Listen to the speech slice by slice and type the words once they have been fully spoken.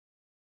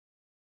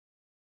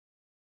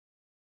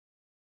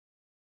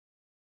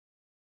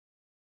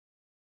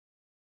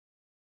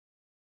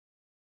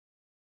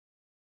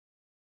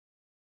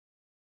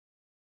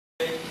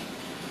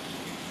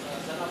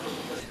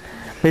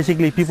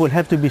basically people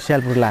have to be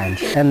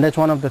self-reliant, and that's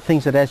one of the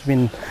things that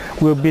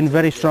we've been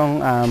very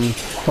strong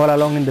all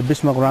along in the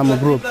Bismarck Ramu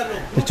Group,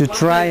 is to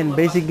try and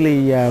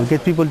basically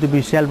get people to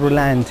be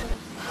self-reliant.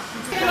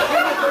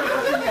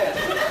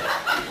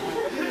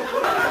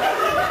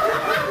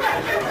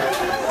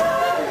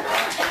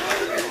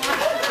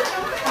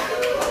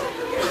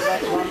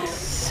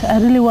 I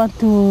really want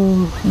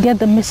to get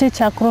the message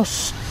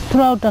across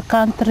throughout the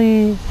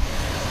country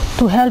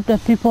to help the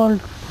people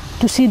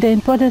to see the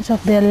importance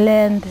of their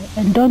land,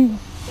 and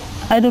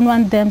I don't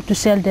want them to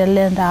sell their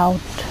land out.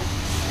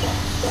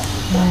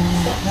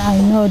 I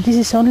know this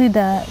is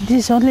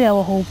only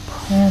our hope,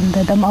 and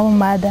our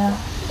mother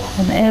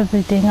and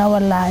everything, our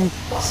life.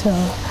 So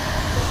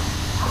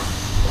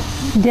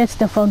that's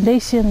the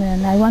foundation,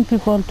 and I want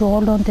people to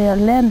hold on to their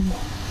land.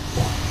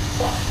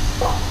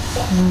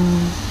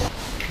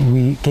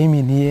 We came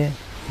in here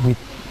with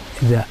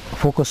the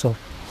focus of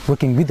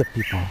working with the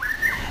people.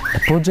 The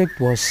project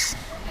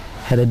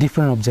had a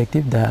different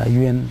objective. The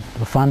UN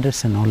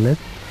funders and all that,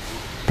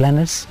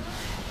 planners,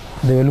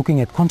 they were looking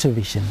at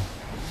conservation.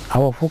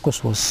 Our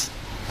focus was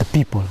the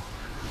people,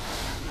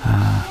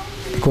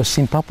 because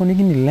in Papua New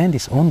Guinea, land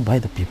is owned by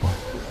the people.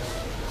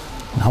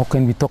 How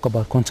can we talk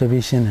about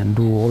conservation and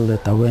do all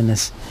that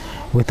awareness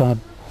without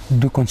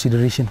due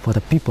consideration for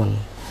the people?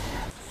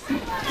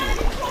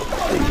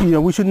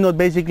 We should not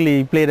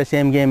basically play the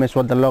same game as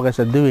what the loggers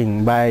are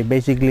doing by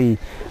basically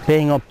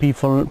paying up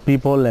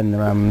people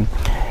and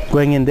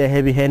going in there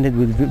heavy-handed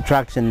with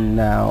trucks and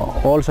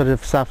all sorts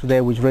of stuff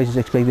there, which raises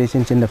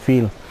expectations in the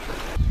field.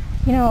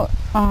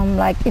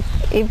 Like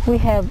if we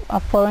have a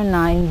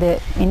foreigner in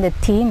the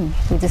team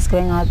which is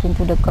going out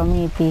into the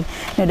community,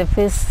 the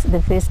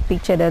first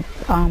picture that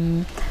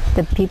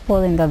the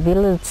people in the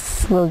village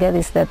will get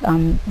is that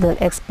they'll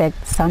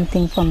expect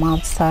something from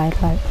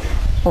outside, like,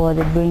 or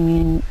they're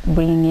bringing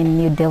in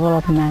new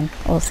development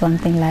or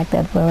something like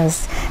that.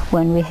 Whereas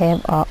when we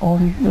have our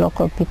own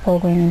local people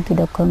going into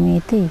the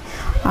community,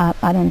 I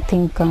don't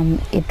think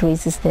it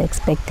raises the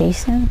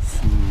expectations.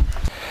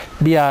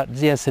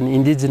 BRG as an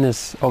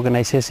indigenous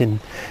organization,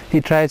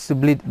 it tries to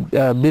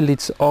build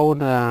its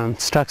own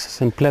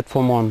structures and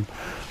platform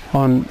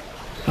on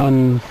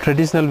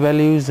traditional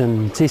values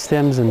and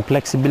systems and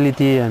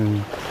flexibility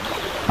and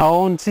our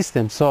own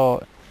system.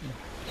 So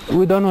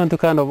we don't want to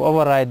kind of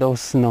override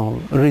those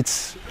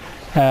rich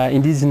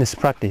indigenous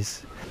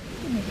practice.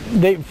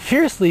 They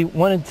fiercely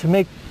wanted to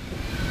make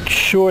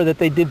sure that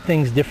they did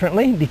things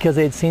differently because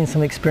they had seen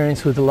some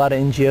experience with a lot of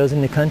NGOs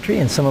in the country,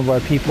 and some of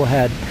our people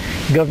had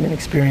government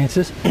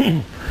experiences.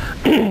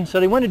 So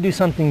they wanted to do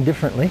something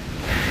differently,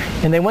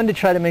 and they wanted to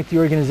try to make the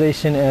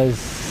organization as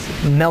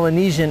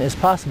Melanesian as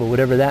possible,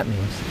 whatever that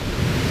means.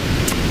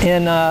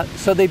 And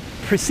so they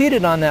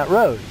proceeded on that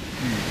road.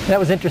 And that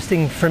was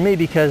interesting for me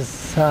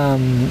because,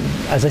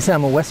 as I said,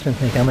 I'm a Western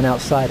thinker, I'm an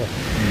outsider.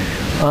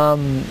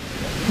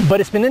 But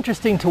it's been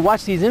interesting to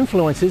watch these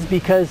influences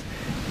because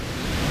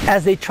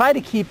as they try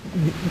to keep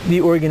the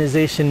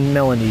organization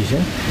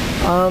Melanesian,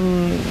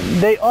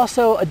 they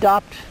also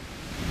adopt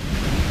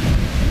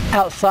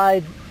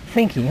outside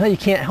thinking. You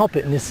can't help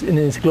it in this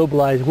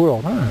globalized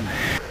world.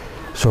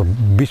 So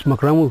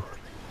Bismarck Ramu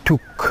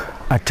took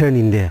a turn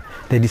in there.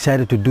 They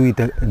decided to do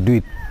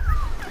it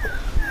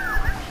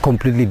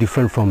completely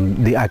different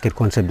from the arcade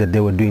concept that they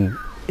were doing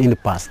in the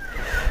past.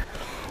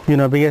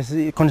 Because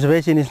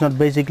conservation is not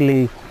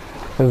basically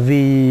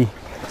the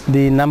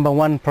number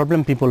one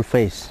problem people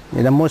face,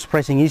 the most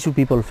pressing issue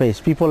people face.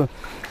 People,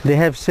 they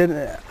have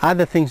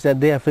other things that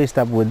they are faced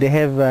up with. They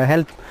have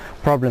health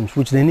problems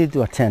which they need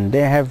to attend.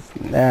 They have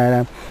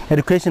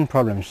education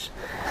problems.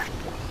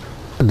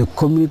 The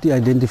community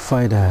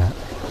identified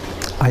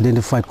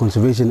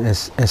conservation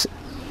as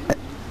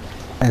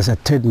a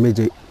third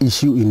major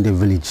issue in the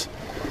village.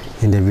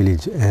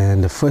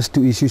 And the first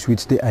two issues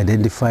which they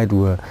identified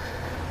were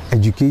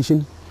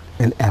education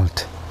and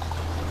health.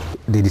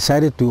 They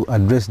decided to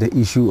address the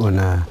issue on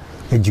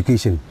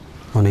education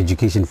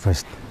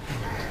first.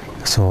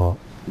 So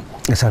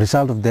as a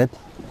result of that,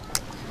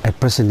 at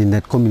present in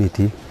that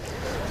community,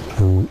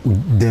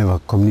 they have a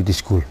community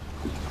school.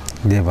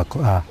 They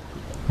have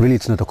really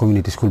it's not a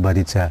community school, but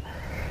it's an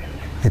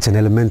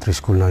elementary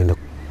school now in the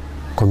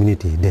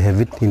community. They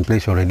have it in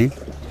place already,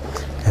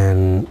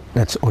 and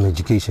that's on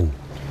education.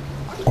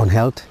 On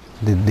health,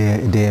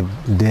 they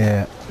have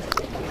their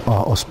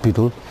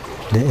hospital,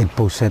 they have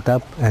post set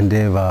up, and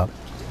they have a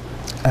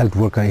health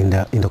worker in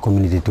the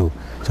community too.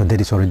 So that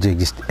is already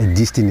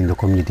existing in the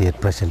community at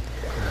present.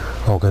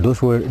 Okay,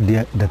 those were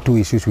the two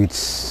issues which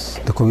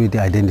the community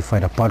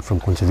identified apart from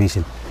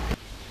conservation.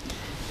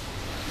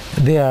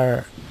 They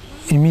are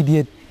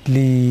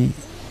immediately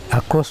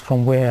across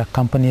from where a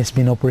company has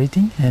been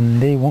operating,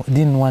 and they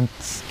didn't want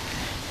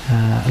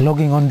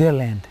logging on their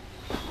land.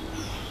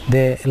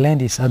 The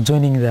land is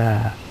adjoining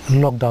the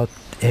logged out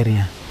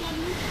area.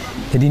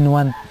 They didn't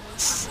want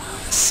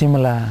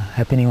similar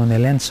happening on their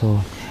land,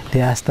 so they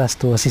asked us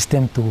to assist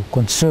them to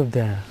conserve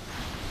their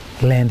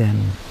land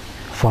and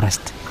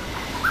forest.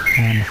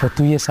 And for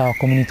 2 years our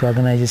community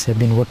organizers have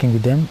been working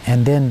with them,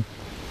 and then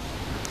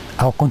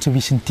our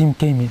conservation team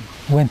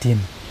went in.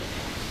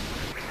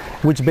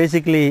 Which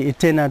basically it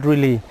turned out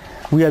really,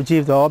 we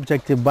achieved our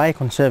objective by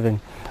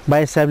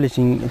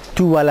establishing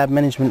 2 wildlife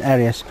management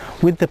areas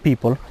with the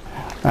people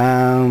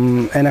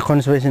and a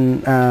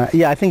conservation,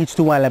 I think it's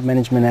 2 wildlife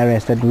management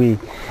areas that we,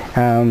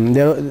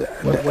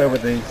 where were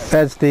they?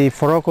 That's the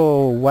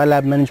Foroko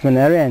Wildlife Management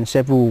Area and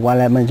Sepu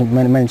Wildlife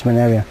Management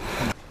Area.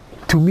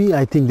 To me,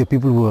 I think the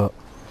people were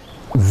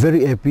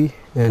very happy,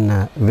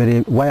 and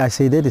why I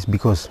say that is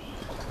because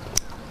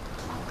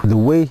the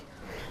way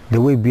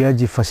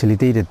BRG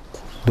facilitated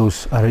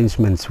those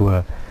arrangements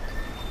were,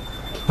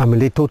 I mean,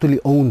 they totally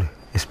owned,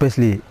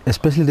 especially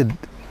the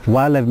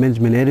wildlife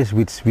management areas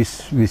which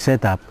we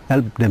set up,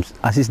 help them,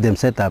 assist them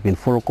set up in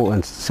Foroko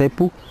and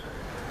Sepu.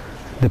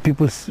 The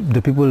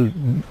people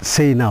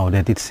say now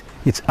that it's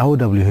our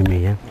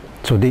WMA, yeah?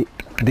 So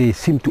they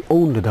seem to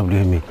own the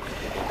WMA.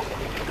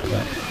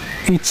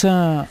 It's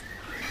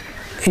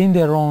in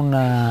their own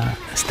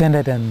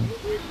standard and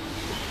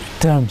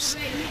terms.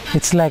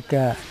 It's like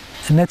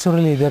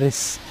naturally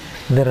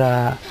there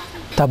are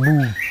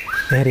taboo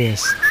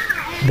areas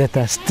that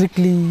are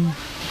strictly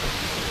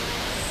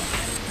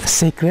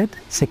sacred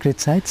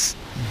sites,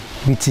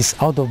 which is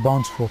out of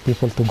bounds for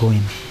people to go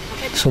in.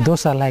 So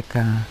those are like,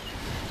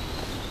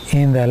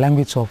 in the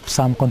language of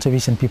some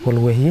conservation people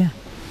who were here,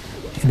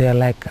 they are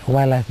like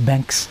wildlife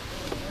banks.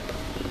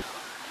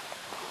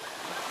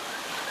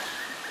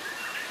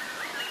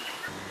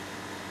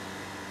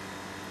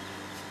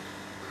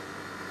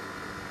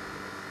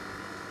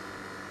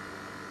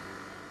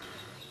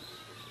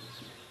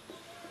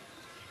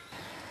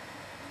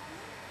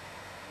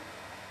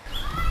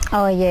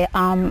 Oh yeah,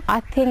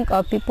 I think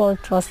people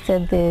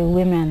trusted the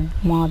women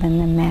more than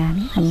the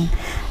men. I mean,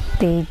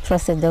 they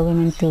trusted the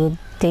women to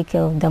take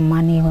care of the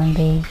money when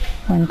they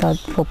went out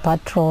for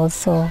patrols,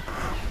 so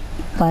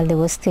while they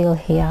were still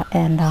here,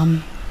 and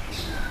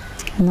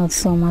not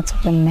so much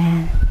of the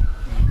men.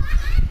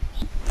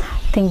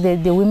 I think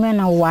the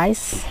women are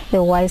wise.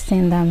 They're wise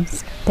in them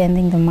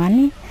spending the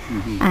money,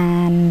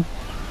 and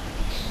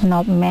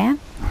not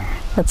men.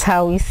 That's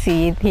how we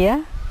see it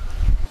here.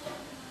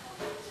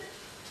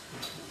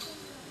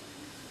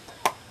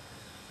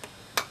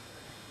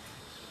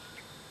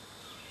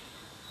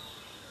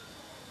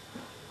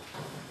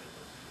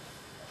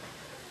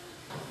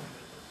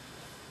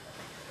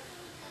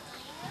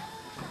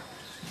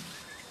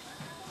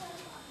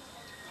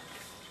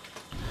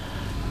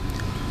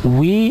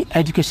 We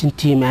education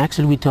team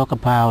actually we talk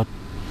about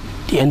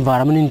the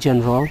environment in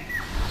general,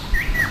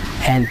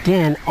 and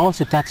then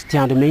also touch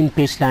down the main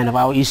baseline of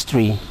our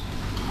history,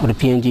 of the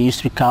PNG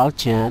history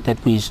culture,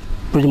 that we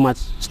pretty much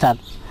start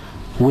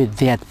with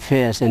that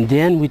first, and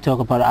then we talk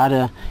about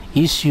other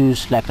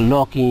issues like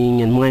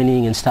logging and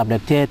mining and stuff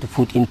like that to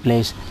put in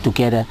place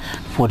together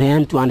for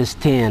them to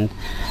understand.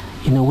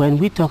 You know, when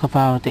we talk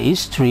about the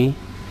history,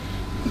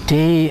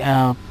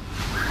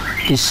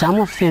 some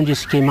of them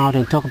just came out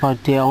and talk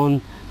about their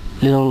own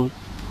the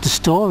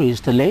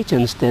stories, the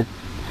legends that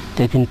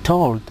they've been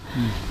told,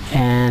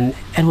 and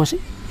it was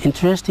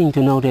interesting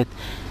to know that,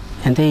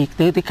 and they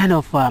kind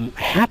of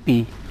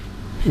happy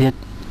that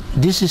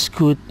this is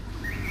good.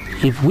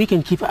 If we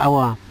can keep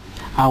our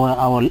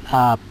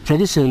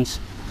traditions,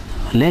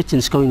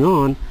 legends going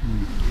on,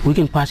 we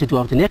can pass it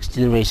to the next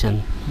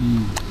generation.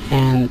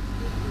 And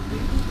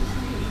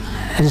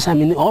I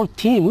mean, all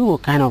team, we were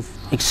kind of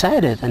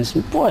excited and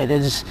said, boy,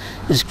 it's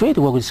great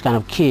to work with this kind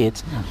of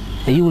kids.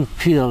 And you will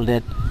feel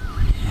that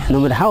no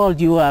matter how old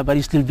you are, but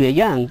you still be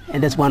young,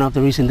 and that's one of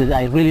the reasons that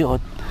I really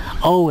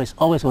always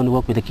want to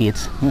work with the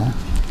kids.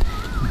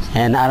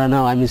 And I don't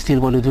know, I mean, still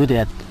want to do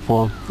that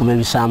for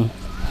maybe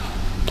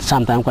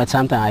quite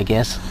some time, I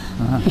guess.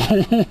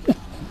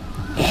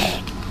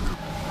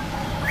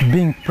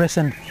 Being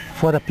present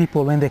for the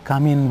people when they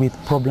come in with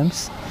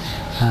problems,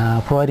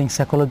 providing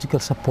psychological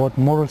support,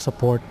 moral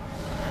support,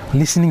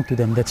 listening to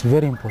them, that's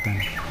very important.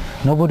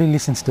 Nobody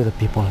listens to the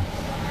people.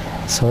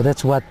 So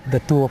that's what the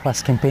 2 of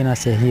us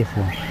campaigners are here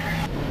for.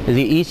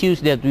 The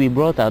issues that we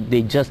brought up,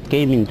 they just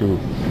came into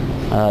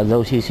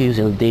those issues,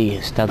 and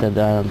they started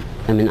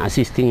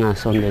assisting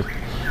us on the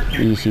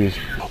issues.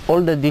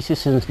 All the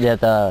decisions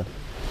that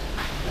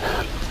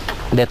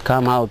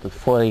come out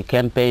for the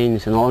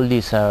campaigns and all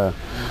these are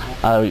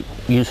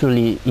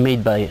usually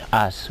made by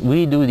us.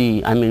 We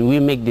we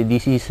make the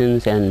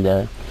decisions,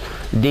 and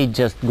they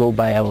just go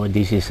by our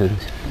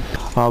decisions.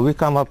 We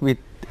come up with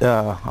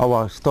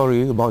our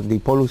story about the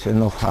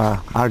pollution of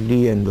RD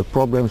and the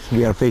problems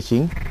we are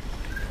facing,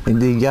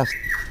 and they just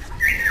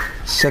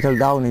settle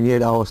down and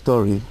hear our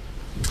story,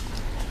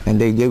 and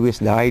they gave us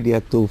the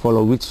idea to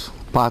follow which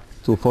path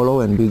to follow,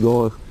 and we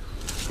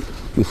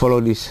follow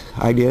these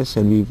ideas,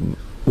 and we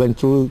went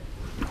through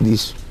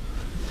this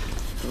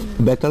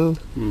battle,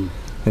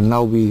 and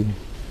now we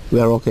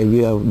are okay.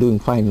 We are doing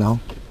fine now.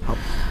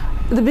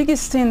 The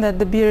biggest thing that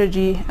the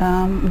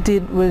BRG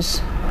did was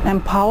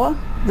empower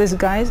these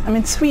guys. I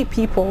mean, 3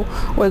 people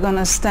were going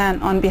to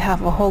stand on behalf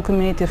of a whole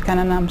community of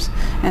Kananams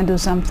and do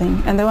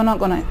something, and they were not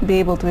going to be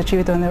able to achieve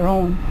it on their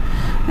own.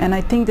 And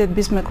I think that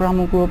Bismarck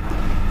Ramu Group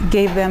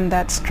gave them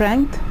that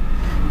strength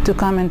to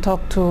come and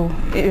talk to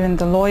even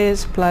the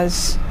lawyers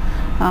plus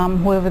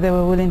whoever they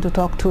were willing to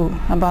talk to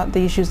about the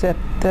issues that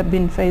they've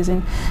been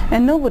facing.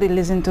 And nobody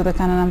listened to the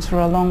Kananams for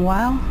a long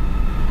while.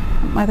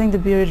 I think the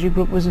BRG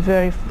group was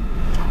very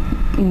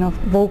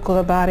vocal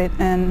about it,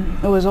 and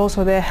it was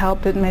also their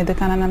help that made the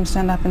Kananams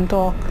stand up and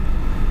talk.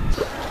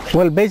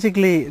 Well,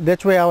 basically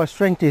that's where our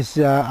strength is.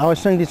 Our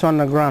strength is on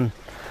the ground,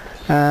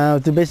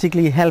 to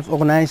basically help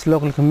organize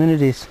local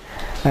communities,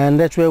 and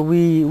that's where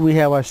we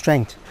have our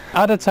strength.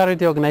 Other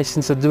charity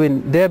organizations are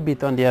doing their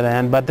bit on the other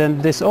hand, but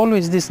then there's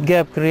always this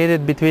gap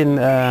created between,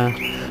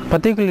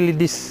 particularly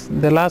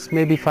the last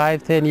maybe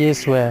 5-10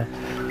 years, where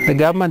the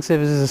government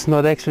services has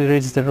not actually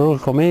reached the rural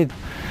community.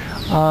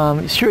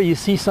 Sure, you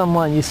see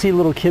a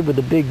little kid with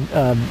a big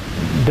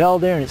bell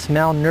there and it's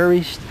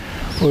malnourished,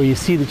 or you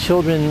see the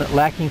children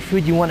lacking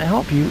food, you want to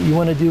help, you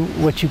want to do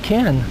what you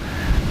can.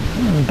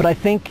 But I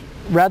think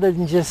rather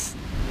than just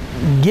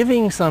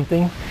giving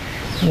something,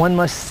 one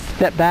must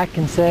step back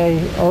and say,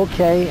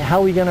 okay, how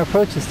are we going to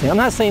approach this thing? I'm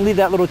not saying leave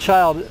that little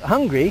child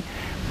hungry,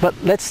 but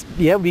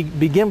we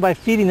begin by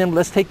feeding them.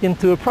 Let's take them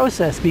through a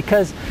process,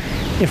 because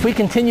if we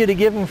continue to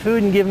give them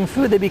food,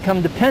 they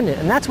become dependent.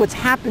 And that's what's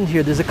happened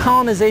here. There's a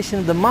colonization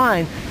of the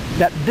mind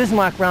that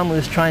Bismarck Ramu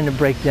is trying to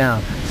break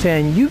down,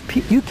 saying you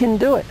can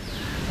do it.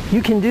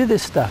 You can do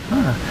this stuff.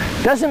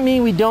 Doesn't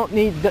mean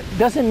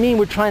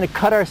we're trying to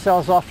cut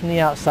ourselves off from the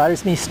outside.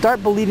 It means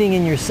start believing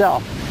in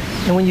yourself.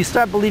 And when you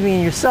start believing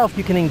in yourself,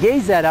 you can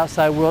engage that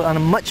outside world on a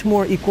much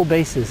more equal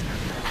basis.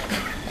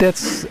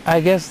 That's,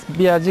 I guess,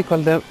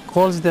 BRG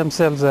calls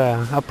themselves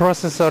a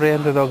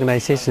process-oriented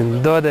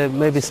organization, though they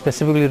may be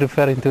specifically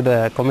referring to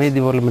the community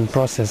development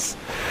process.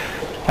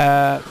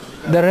 The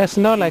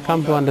rationale I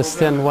come to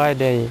understand why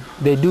they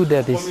do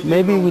that is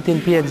maybe within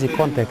PNG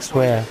context,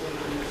 where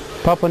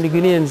Papua New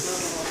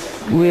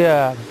Guineans, we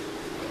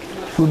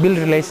build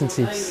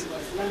relationships,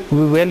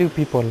 we value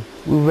people,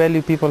 we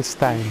value people's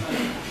time.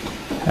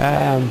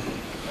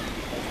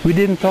 We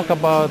didn't talk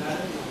about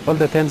all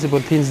the tangible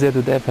things that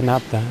would happen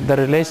after. The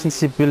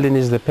relationship building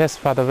is the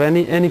best part of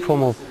any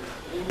form of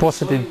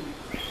positive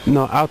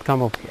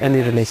outcome of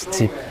any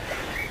relationship.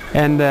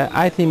 And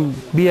I think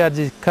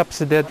BRG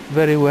captures that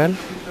very well.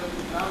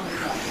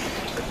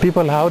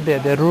 People out there,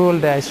 they're rural,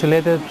 they're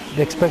isolated,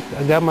 they expect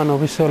a government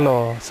official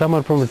or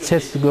someone from the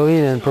church to go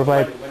in and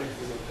provide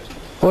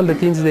all the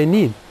things they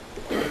need.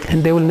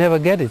 And they will never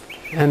get it.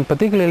 And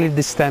particularly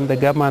this time, the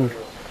government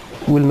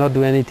will not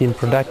do anything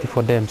productive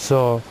for them.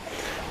 So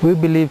we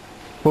believe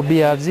for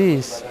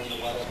BRGs,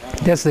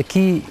 that's the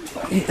key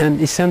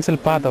and essential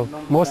part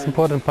of, most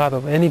important part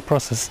of any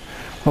process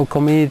of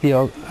community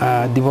or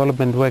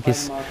development work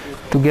is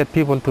to get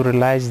people to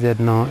realize that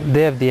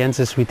they have the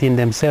answers within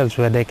themselves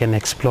where they can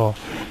explore.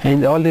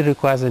 And it only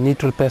requires a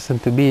neutral person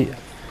to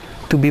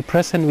be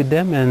present with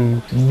them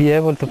and be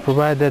able to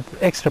provide that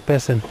extra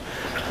person,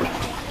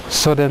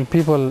 so then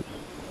people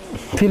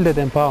feel that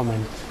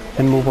empowerment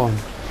and move on.